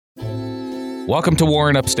Welcome to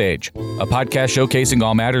Warren Upstage, a podcast showcasing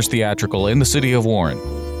all matters theatrical in the city of Warren.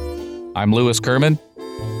 I'm Louis Kerman,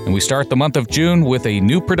 and we start the month of June with a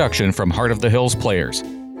new production from Heart of the Hills Players.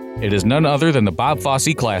 It is none other than the Bob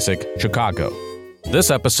Fosse classic, Chicago. This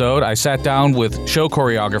episode, I sat down with show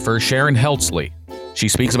choreographer Sharon Heltsley. She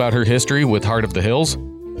speaks about her history with Heart of the Hills,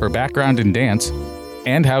 her background in dance,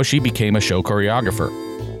 and how she became a show choreographer.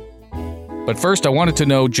 But first, I wanted to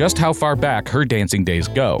know just how far back her dancing days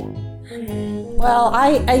go. Well,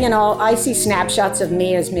 I see snapshots of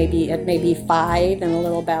me as maybe 5 in a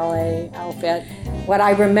little ballet outfit. What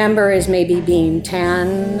I remember is maybe being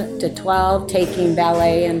 10 to 12, taking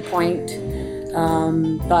ballet and point.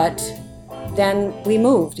 But then we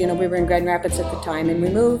moved. We were in Grand Rapids at the time, and we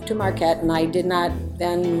moved to Marquette, and I did not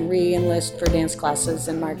then re-enlist for dance classes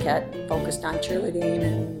in Marquette, focused on cheerleading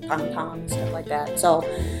and pom-pom and stuff like that. So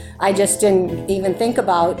I just didn't even think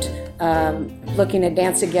about looking at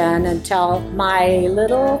dance again until my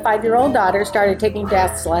little 5-year-old daughter started taking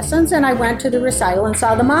dance lessons, and I went to the recital and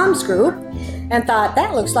saw the moms group and thought,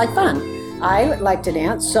 that looks like fun. I would like to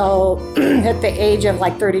dance. So at the age of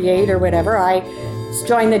 38 or whatever, I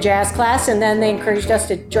joined the jazz class, and then they encouraged us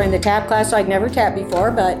to join the tap class. So I'd never tapped before,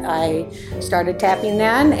 but I started tapping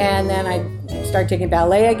then, and then I started taking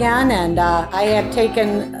ballet again, and I have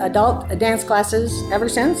taken adult dance classes ever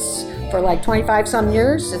since for 25 some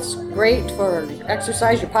years. It's great for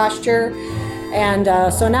exercise, your posture, and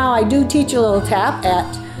so now I do teach a little tap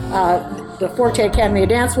at the Forte Academy of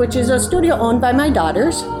Dance, which is a studio owned by my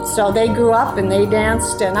daughters. So they grew up and they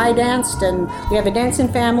danced and I danced, and we have a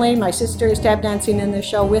dancing family. My sister is tap dancing in the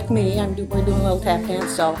show with me. We're doing a little tap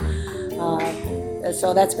dance,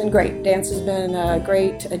 so that's been great. Dance has been a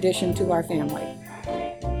great addition to our family.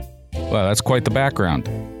 Well, that's quite the background.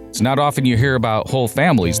 It's not often you hear about whole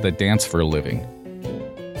families that dance for a living.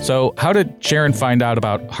 So how did Sharon find out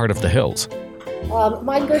about Heart of the Hills?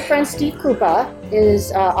 My good friend Steve Krupa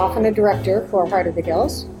is often a director for Heart of the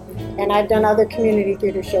Hills, and I've done other community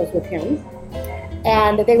theater shows with him.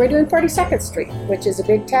 And they were doing 42nd Street, which is a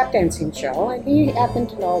big tap dancing show, and he happened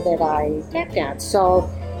to know that I tap dance. So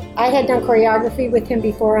I had done choreography with him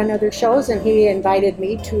before on other shows, and he invited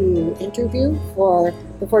me to interview for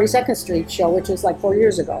the 42nd Street show, which was 4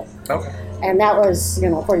 years ago. Okay. And that was,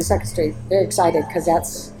 42nd Street. Very excited because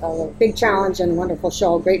that's a big challenge and a wonderful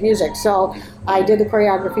show, great music. So I did the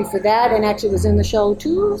choreography for that, and actually was in the show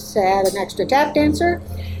too. So I had an extra tap dancer.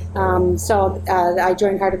 So I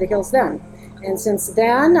joined Heart of the Hills then. And since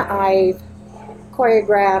then, I've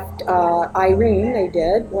choreographed Irene, they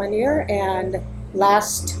did 1 year, and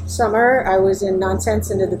last summer I was in Nonsense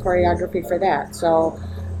and did the choreography for that. So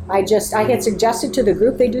I had suggested to the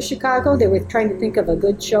group, they do Chicago, they were trying to think of a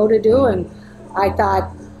good show to do, and I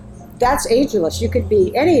thought, that's ageless. You could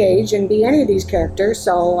be any age and be any of these characters,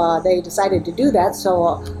 so they decided to do that,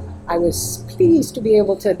 so I was pleased to be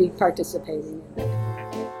able to be participating in it.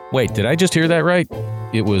 Wait, did I just hear that right?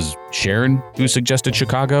 It was Sharon who suggested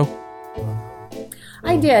Chicago?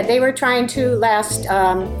 I did. They were trying to last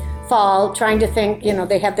fall, trying to think,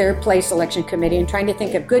 they have their play selection committee, and trying to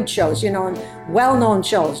think of good shows, and well-known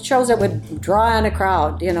shows that would draw in a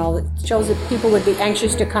crowd, shows that people would be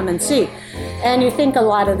anxious to come and see. And you think a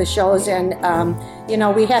lot of the shows, and,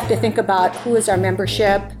 we have to think about who is our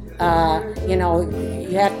membership.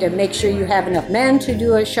 You have to make sure you have enough men to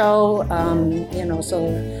do a show,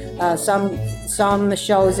 some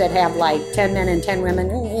shows that have 10 men and 10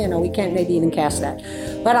 women, we can't maybe even cast that.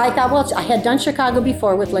 But I thought, I had done Chicago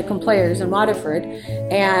before with Lakeland Players in Waterford,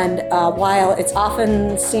 and while it's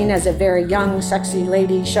often seen as a very young, sexy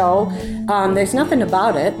lady show, there's nothing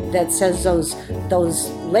about it that says those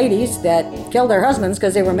ladies that killed their husbands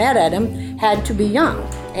because they were mad at him had to be young.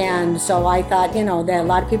 And so I thought, that a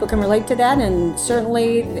lot of people can relate to that, and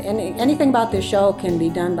certainly anything about this show can be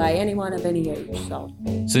done by anyone of any age. So,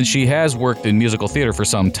 since she has worked in musical theater for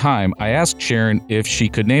some time, I asked Sharon if she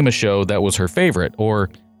could name a show that was her favorite, or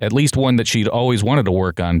at least one that she'd always wanted to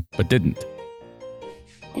work on but didn't.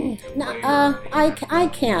 No, I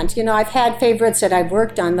can't. I've had favorites that I've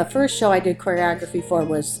worked on. The first show I did choreography for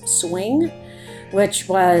was Swing, which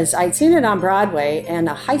was, I'd seen it on Broadway, and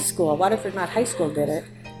Waterford Mott High School did it.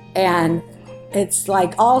 And it's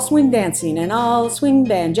all swing dancing and all swing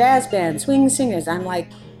band, jazz band, swing singers. I'm like,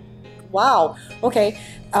 wow, okay.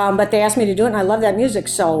 But they asked me to do it, and I love that music.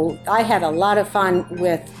 So I had a lot of fun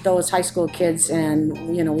with those high school kids, and,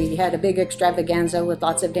 we had a big extravaganza with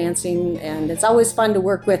lots of dancing, and it's always fun to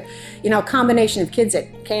work with, a combination of kids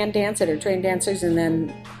that can dance, that are trained dancers, and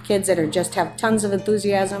then kids that just have tons of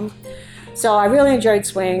enthusiasm. So I really enjoyed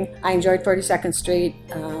Swing. I enjoyed 42nd Street,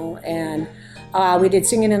 and We did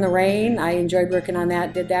Singing in the Rain. I enjoyed working on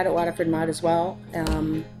that, did that at Waterford Mott as well.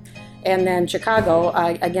 And then Chicago,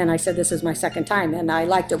 I said this is my second time, and I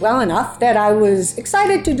liked it well enough that I was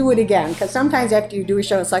excited to do it again, because sometimes after you do a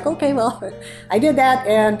show, it's like, okay, well, I did that,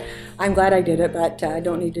 and I'm glad I did it, but I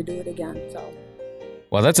don't need to do it again. So.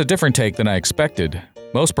 Well, that's a different take than I expected.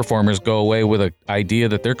 Most performers go away with an idea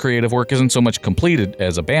that their creative work isn't so much completed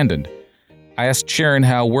as abandoned. I asked Sharon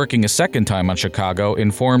how working a second time on Chicago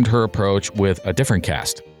informed her approach with a different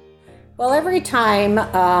cast. Well, every time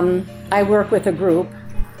I work with a group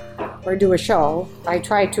or do a show, I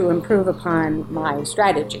try to improve upon my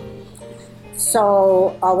strategy.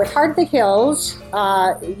 So with Heart of the Hills,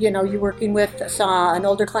 you're working with an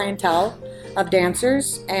older clientele of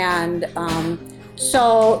dancers, and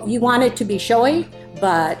so you want it to be showy,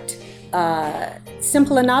 but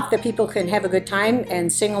simple enough that people can have a good time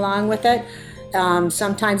and sing along with it.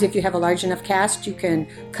 Sometimes if you have a large enough cast, you can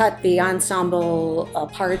cut the ensemble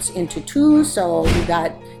parts into two, so you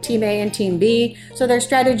got Team A and Team B. So there's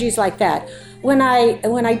strategies like that. When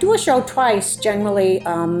I do a show twice, generally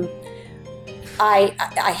I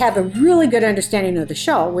have a really good understanding of the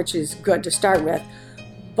show, which is good to start with.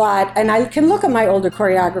 And I can look at my older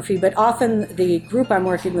choreography, but often the group I'm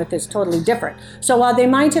working with is totally different. So while they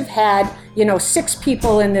might have had, 6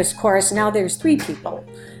 people in this chorus, now there's 3 people.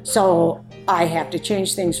 So I have to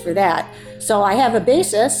change things for that. So I have a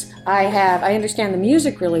basis. I understand the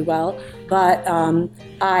music really well, but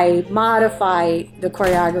I modify the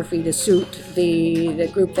choreography to suit the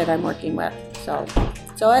group that I'm working with. So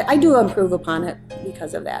I do improve upon it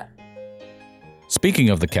because of that. Speaking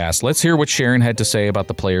of the cast, let's hear what Sharon had to say about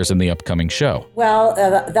the players in the upcoming show. Well,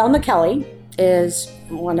 Velma Kelly is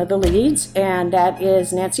one of the leads, and that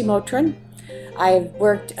is Nancy Motrin. I've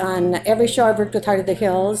worked on every show I've worked with Heart of the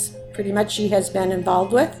Hills. Pretty much she has been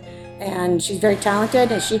involved with, and she's very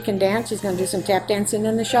talented, and she can dance. She's going to do some tap dancing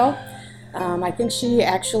in the show. I think she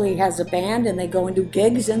actually has a band, and they go and do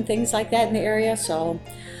gigs and things like that in the area. So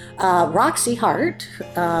Roxy Hart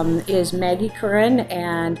is Maggie Curran,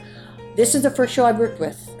 and this is the first show I've worked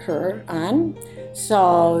with her on.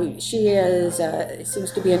 So she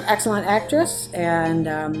seems to be an excellent actress,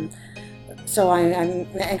 and so I'm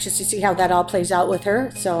anxious to see how that all plays out with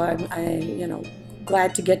her. So I'm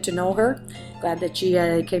glad to get to know her. Glad that she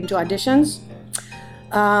came to auditions.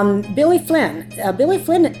 Billy Flynn. Billy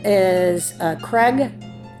Flynn is Craig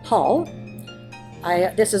Hull.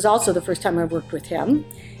 This is also the first time I've worked with him.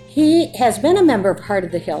 He has been a member of Heart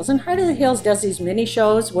of the Hills, and Heart of the Hills does these mini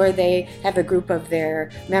shows where they have a group of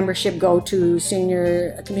their membership go to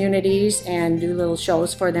senior communities and do little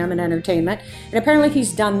shows for them and entertainment. And apparently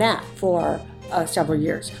he's done that for several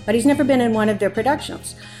years, but he's never been in one of their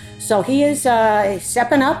productions. So he is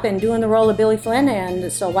stepping up and doing the role of Billy Flynn,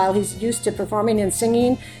 and so while he's used to performing and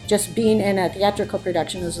singing, just being in a theatrical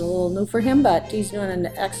production is a little new for him, but he's doing an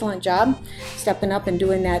excellent job stepping up and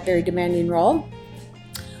doing that very demanding role.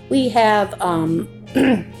 We have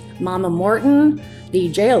Mama Morton,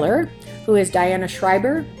 the jailer, who is Diana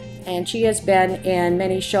Schreiber, and she has been in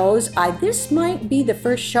many shows. This might be the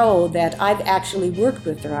first show that I've actually worked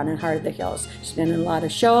with her on in Heart of the Hills. She's been in a lot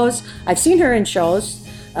of shows. I've seen her in shows.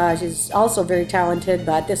 She's also very talented,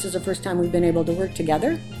 but this is the first time we've been able to work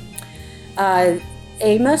together.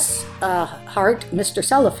 Amos Hart, Mr.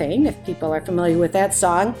 Cellophane, if people are familiar with that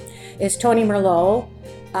song, is Tony Merlot.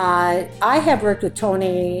 I have worked with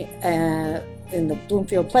Tony in the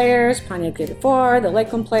Bloomfield Players, Pontiac 84, the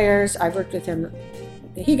Lakeland Players. I've worked with him.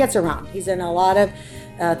 He gets around. He's in a lot of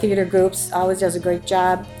theater groups, always does a great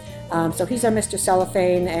job. So he's our Mr.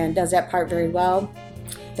 Cellophane and does that part very well.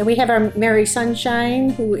 Then we have our Mary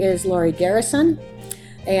Sunshine, who is Lori Garrison.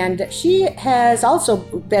 And she has also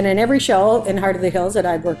been in every show in Heart of the Hills that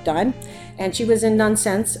I've worked on. And she was in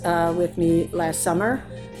Nonsense with me last summer.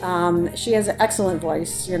 She has an excellent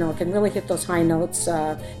voice, can really hit those high notes,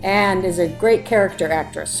 and is a great character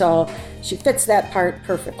actress. So she fits that part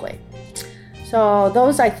perfectly. So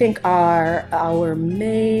those, I think, are our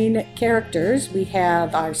main characters. We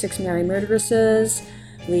have our 6 Merry Murderesses.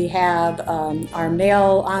 We have our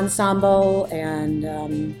male ensemble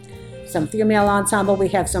and some female ensemble. We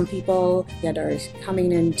have some people that are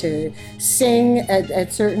coming in to sing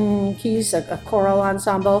at certain keys, a choral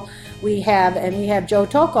ensemble. We have Joe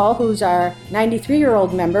Toko, who's our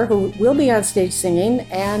 93-year-old member, who will be on stage singing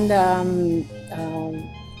and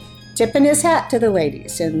tipping his hat to the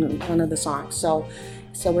ladies in one of the songs. So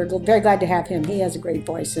we're very glad to have him. He has a great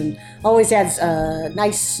voice and always adds a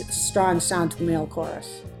nice, strong sound to the male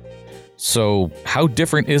chorus. So how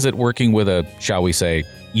different is it working with a, shall we say,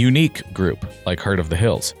 unique group like Heart of the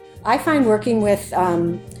Hills? I find working with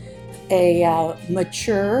a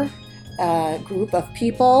mature group of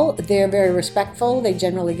people. They're very respectful. They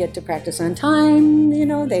generally get to practice on time.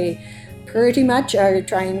 They pretty much are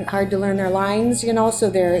trying hard to learn their lines. So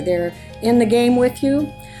they're in the game with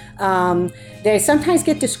you. They sometimes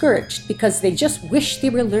get discouraged because they just wish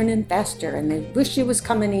they were learning faster and they wish it was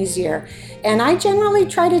coming easier. And I generally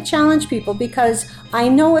try to challenge people because I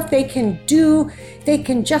know if they can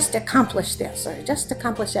just accomplish this or just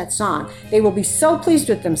accomplish that song, they will be so pleased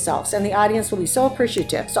with themselves and the audience will be so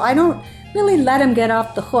appreciative. So I don't really let them get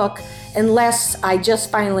off the hook unless I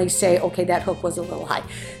just finally say, okay, that hook was a little high.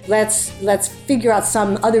 Let's figure out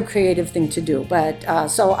some other creative thing to do.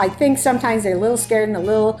 But so I think sometimes they're a little scared and a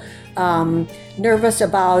little nervous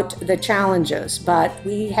about the challenges. But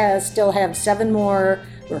we still have 7 more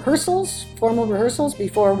formal rehearsals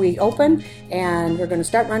before we open, and we're going to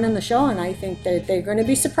start running the show. And I think that they're going to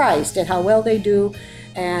be surprised at how well they do,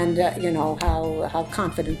 and how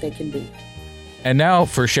confident they can be. And now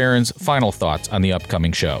for Sharon's final thoughts on the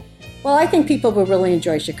upcoming show. Well, I think people will really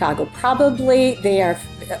enjoy Chicago. Probably they are,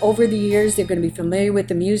 over the years, they're going to be familiar with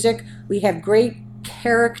the music. We have great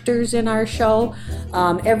characters in our show.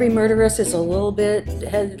 Every murderess has a little bit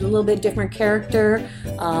different character.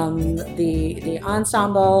 The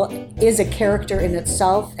ensemble is a character in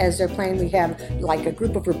itself. As they're playing, we have like a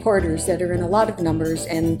group of reporters that are in a lot of numbers,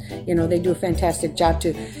 and they do a fantastic job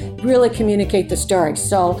to really communicate the story.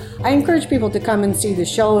 So I encourage people to come and see the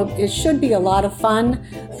show. It should be a lot of fun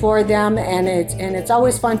for them, and it's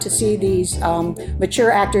always fun to see these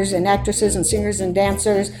mature actors and actresses and singers and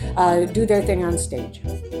dancers do their thing on stage.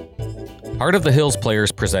 Heart of the Hills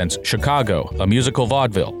Players presents Chicago, a musical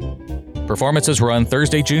vaudeville. Performances run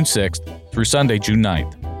Thursday, June 6th through Sunday, June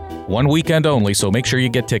 9th. One weekend only, so make sure you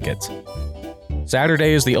get tickets.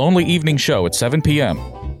 Saturday is the only evening show at 7 p.m.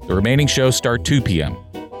 The remaining shows start 2 p.m.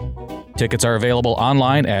 Tickets are available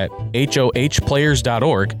online at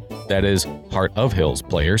hohplayers.org, that is Heart of Hills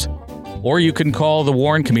Players, or you can call the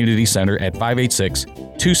Warren Community Center at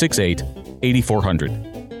 586-268-8400.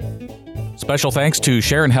 Special thanks to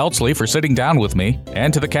Sharon Heltsley for sitting down with me,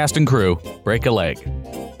 and to the cast and crew, Break a Leg.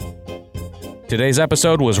 Today's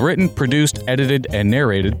episode was written, produced, edited, and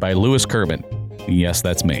narrated by Lewis Kerman. Yes,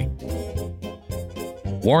 that's me.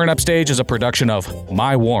 Warren Upstage is a production of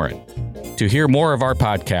My Warren. To hear more of our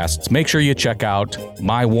podcasts, make sure you check out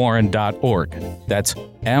mywarren.org. That's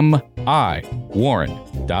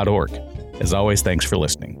MIWarren.org. As always, thanks for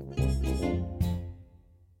listening.